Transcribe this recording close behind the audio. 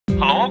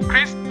ค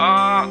ริส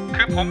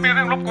คือผมมีเ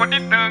รื่องรบกวนนิ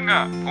ดนึง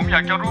ผมอย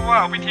ากจะรู้ว่า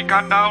วิธีกา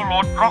รดาวน์โหล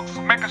ด Rokz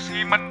แมกกาซี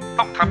นมัน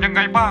ต้องทำยังไ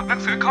งบ้างหนั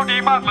งสือเขาดี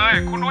มากเลย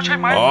คุณรู้ใช่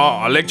ไหม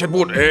อเล็กฉัน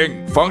พูดเอง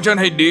ฟังฉัน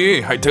ให้ดี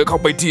ให้เธอเข้า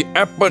ไปที่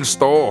Apple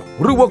Store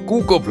หรือว่า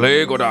Google Play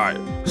ก็ได้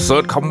เสิ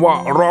ร์ชคำว่า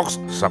Rokz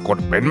สะกด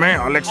เป็นไหม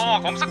อเล็กซ์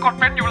ผมสะกด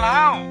เป็นอยู่แล้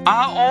ว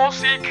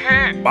ROCK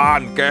บ้า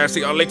นแกสิ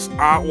อเล็กซ์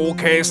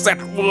ROKZ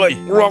เว้ย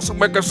Rokz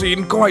แมกกาซีน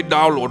ก็ให้ด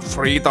าวน์โหลดฟ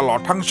รีตลอด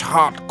ทั้งช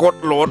าติกด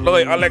โหลดเล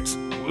ยอเล็กซ์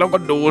แล้วก็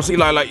ดูสิ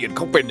รายละเอียดเ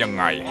ขาเป็นยัง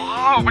ไงว้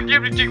าวมันเยี่ย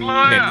มจริงๆเล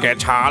ยเน็ตแก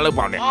ช้าหรือเป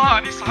ล่าเนี่ย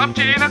นี่ 3G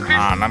นะคริส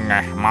นั่นไง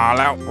มาแ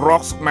ล้ว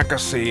Rokz แมกกา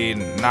ซีน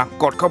นะ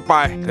กดเข้าไป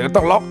เธอต้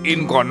องล็อกอิน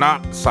ก่อนนะ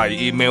ใส่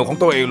อีเมลของ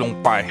ตัวเองลง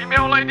ไปอีเม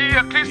ลอะไรดี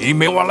คริสอีเ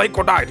มลอะไร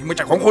ก็ได้ที่ไม่ใ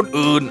ช่ของคน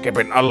อื่นแกเ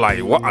ป็นอะไร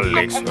วะอเ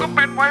ล็กซ์ผมก็เ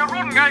ป็นวัย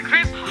รุ่นไงค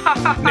ริส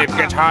เน็ตแ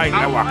กใช่แ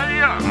ล้ววะ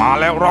มา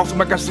แล้ว Rokz แ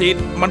มกกาซีน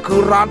มันคือ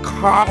ร้าน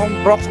ค้าของ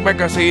Rokz แมก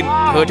กาซีน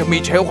เธอจะมี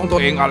เชลฟ์ของตัว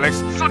เองอเล็ก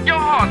ซ์สุดย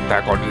อดแต่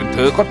ก่อนอื่นเ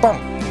ธอก็ต้อง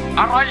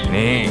อะไร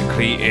นี่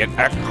create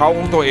account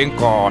ของตัวเอง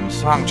ก่อน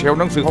สร้างเชลฟ์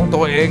หนังสือของตั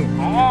วเอง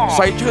ใ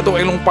ส่ชื่อตัวเอ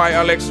งลงไป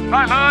อเล็กซ์ไ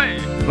ด้เลย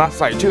นะใ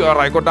ส่ชื่ออะไ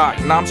รก็ได้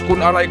นามสกุล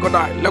อะไรก็ไ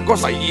ด้แล้วก็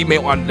ใส่อีเม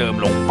ลอันเดิม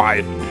ลงไป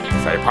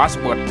ใส่พาส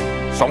เวิร์ด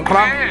2 ค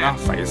รั้งนะ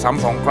ใส่ซ้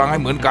ำ2 ครั้งให้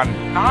เหมือนกัน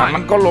จาก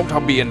นั้นก็ลงท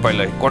ะเบียนไปเ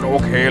ลยกดโอ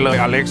เคเลย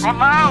อเล็กซ์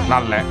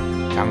นั่นแหละ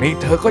อย่างนี้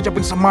เธอก็จะเ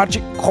ป็นสมาชิ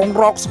กของ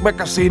Rokz แมก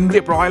กาซีนเรี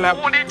ยบร้อยแล้ว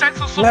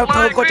แล้วเธ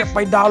อก็จะไป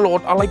ดาวน์โหล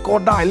ดอะไรก็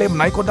ได้เล่มไ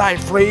หนก็ได้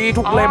ฟรี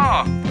ทุกเล่ม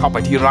เข้าไป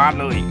ที่ร้าน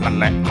เลยนั่น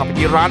แหละเข้าไป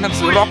ที่ร้านหนัง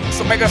สือ Rokz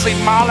แมกกาซีน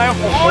มาแล้ว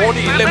โอ้โห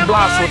นี่เล่ม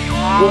ล่าสุด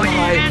วงไท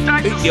ย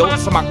เดี๋ยว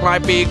สมัครราย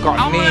ปีก่อน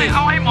นี่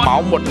เหมา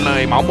หมดเล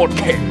ยเหมาหมด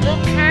เข่ง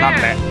นั่น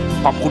แหละ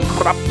ขอบคุณค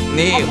รับ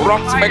นี่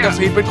Rokz แมกกา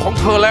ซีนเป็นของ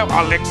เธอแล้ว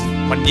อเล็กซ์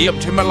มันเยี่ยม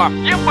ใช่ไหมล่ะ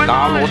ด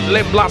าวน์โหลดเ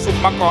ล่มล่าสุด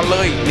มาก่อนเล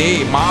ยนี่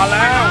มาแ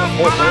ล้วโ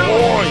อ้โห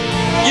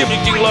เยี่ยมจ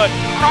ริงๆเลย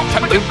ฉั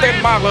นตื่นเต้น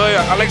มากเลย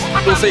อเล็กซ์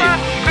ดูสิ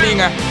นี่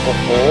ไงโอ้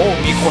โห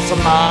มีโฆษ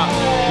ณา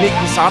นี่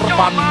คือสาร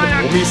บัญโอ้โ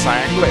หมีแส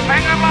งด้วย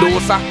ดู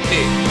ซะ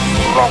นี่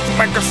Rokz แ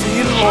มกกาซี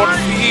นโหลด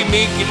ฟรี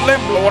มีกี่เล่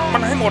มโหลดมั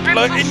นให้หมดเล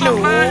ยไอ้หนู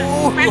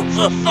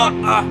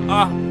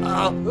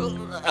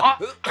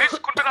คริส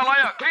คุณเป็นอะไร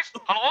คริส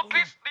ฮัลโหลค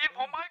ริส